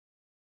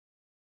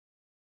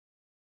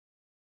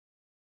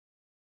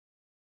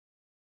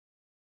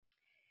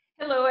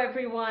Hello,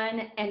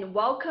 everyone, and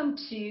welcome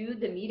to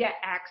the Media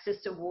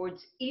Access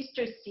Awards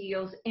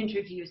Easterseals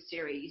interview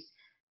series.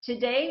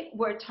 Today,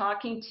 we're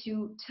talking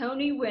to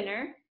Tony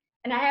winner,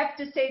 and I have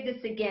to say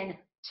this again,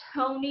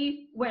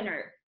 Tony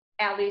winner,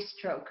 Ali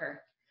Stroker.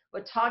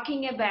 We're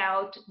talking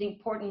about the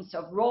importance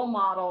of role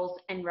models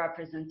and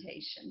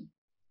representation.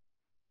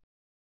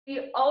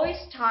 We always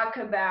talk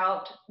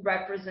about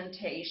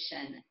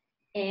representation,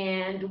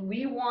 and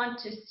we want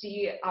to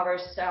see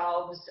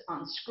ourselves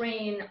on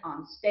screen,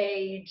 on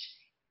stage.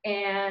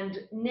 And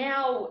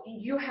now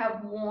you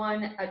have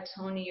won a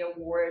Tony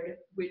Award,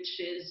 which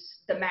is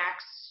the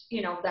max,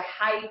 the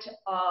height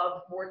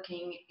of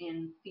working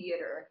in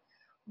theater.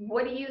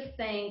 What do you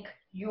think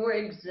your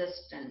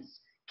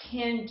existence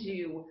can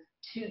do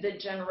to the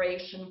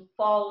generation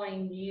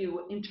following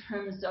you in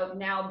terms of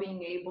now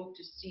being able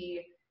to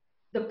see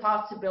the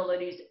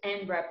possibilities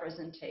and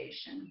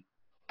representation?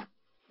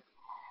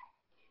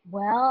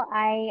 Well,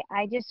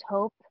 I just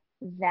hope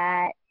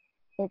that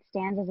it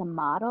stands as a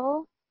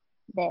model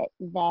that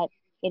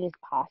it is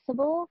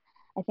possible.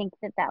 I think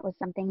that was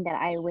something that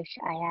I wish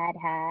I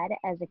had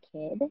as a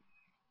kid,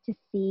 to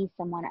see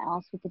someone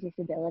else with a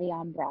disability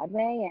on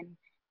Broadway. And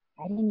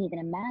I didn't even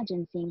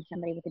imagine seeing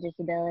somebody with a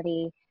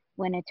disability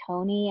win a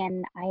Tony,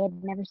 and I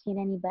had never seen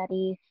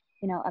anybody,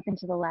 up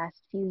until the last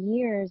few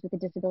years with a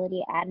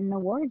disability at an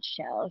awards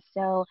show.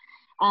 So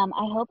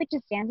I hope it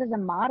just stands as a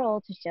model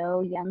to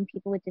show young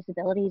people with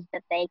disabilities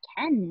that they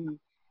can,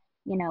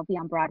 be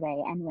on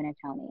Broadway and win a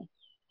Tony.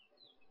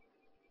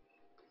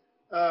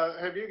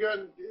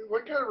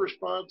 What kind of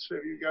response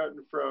have you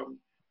gotten from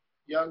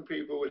young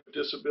people with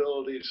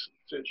disabilities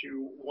since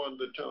you won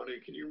the Tony?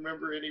 Can you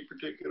remember any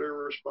particular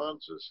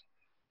responses?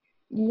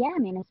 Yeah, I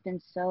mean, it's been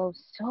so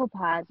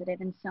positive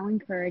and so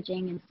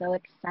encouraging and so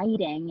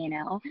exciting.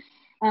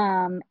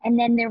 And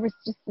then there was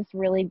just this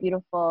really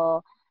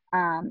beautiful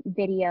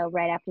video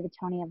right after the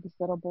Tony of this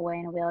little boy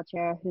in a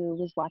wheelchair who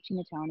was watching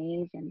the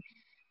Tonys, and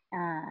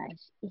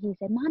he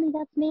said, "Mommy,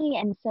 that's me."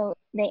 And so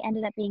they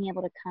ended up being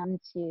able to come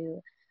to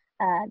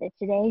the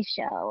Today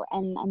Show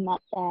and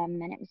met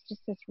them, and it was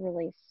just this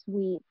really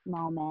sweet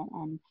moment.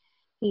 And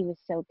he was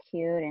so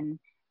cute and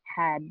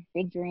had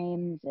big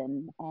dreams,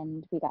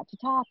 and we got to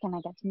talk, and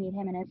I got to meet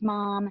him and his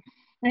mom.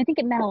 And I think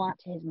it meant a lot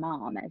to his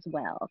mom as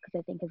well, because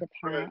I think as a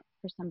parent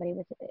for somebody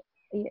with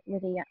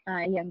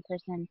a young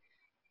person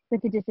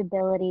with a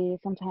disability,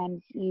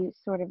 sometimes you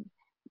sort of,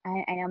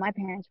 I know my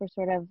parents were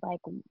sort of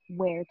like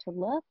where to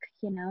look,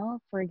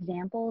 for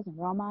examples and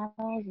role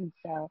models. And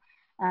so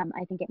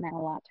I think it meant a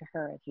lot to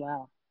her as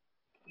well.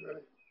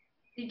 Right.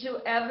 Did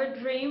you ever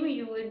dream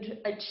you would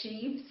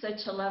achieve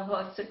such a level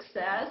of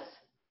success?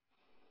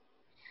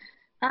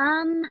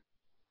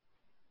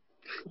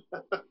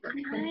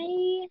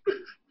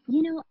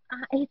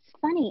 It's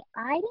funny.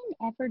 I didn't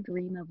ever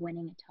dream of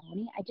winning a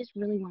Tony. I just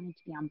really wanted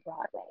to be on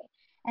Broadway.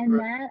 And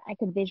that I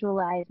could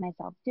visualize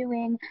myself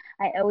doing.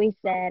 I always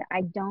said,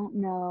 I don't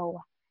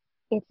know.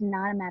 It's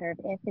not a matter of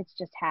if, it's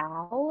just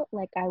how.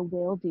 Like, I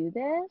will do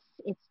this.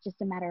 It's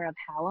just a matter of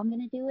how I'm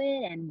going to do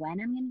it and when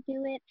I'm going to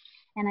do it.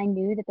 And I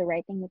knew that the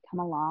right thing would come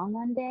along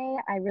one day.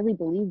 I really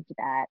believed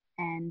that.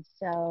 And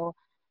so,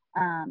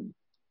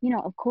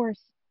 of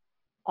course,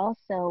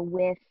 also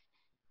with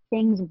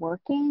things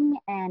working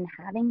and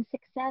having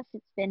success,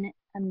 it's been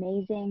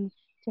amazing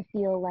to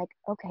feel like,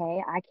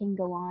 okay, I can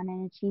go on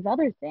and achieve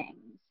other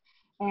things.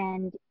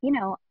 And,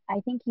 I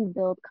think you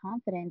build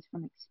confidence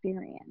from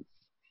experience.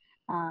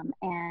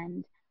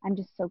 And I'm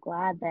just so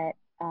glad that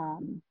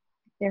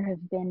there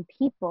have been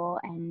people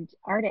and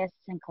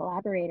artists and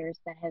collaborators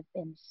that have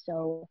been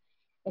so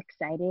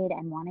excited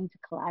and wanting to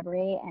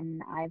collaborate,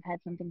 and I've had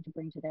something to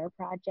bring to their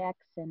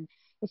projects, and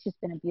it's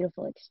just been a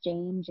beautiful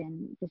exchange.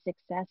 And the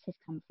success has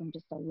come from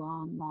just a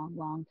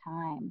long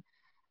time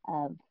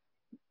of,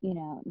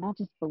 not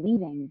just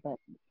believing, but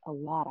a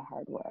lot of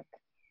hard work.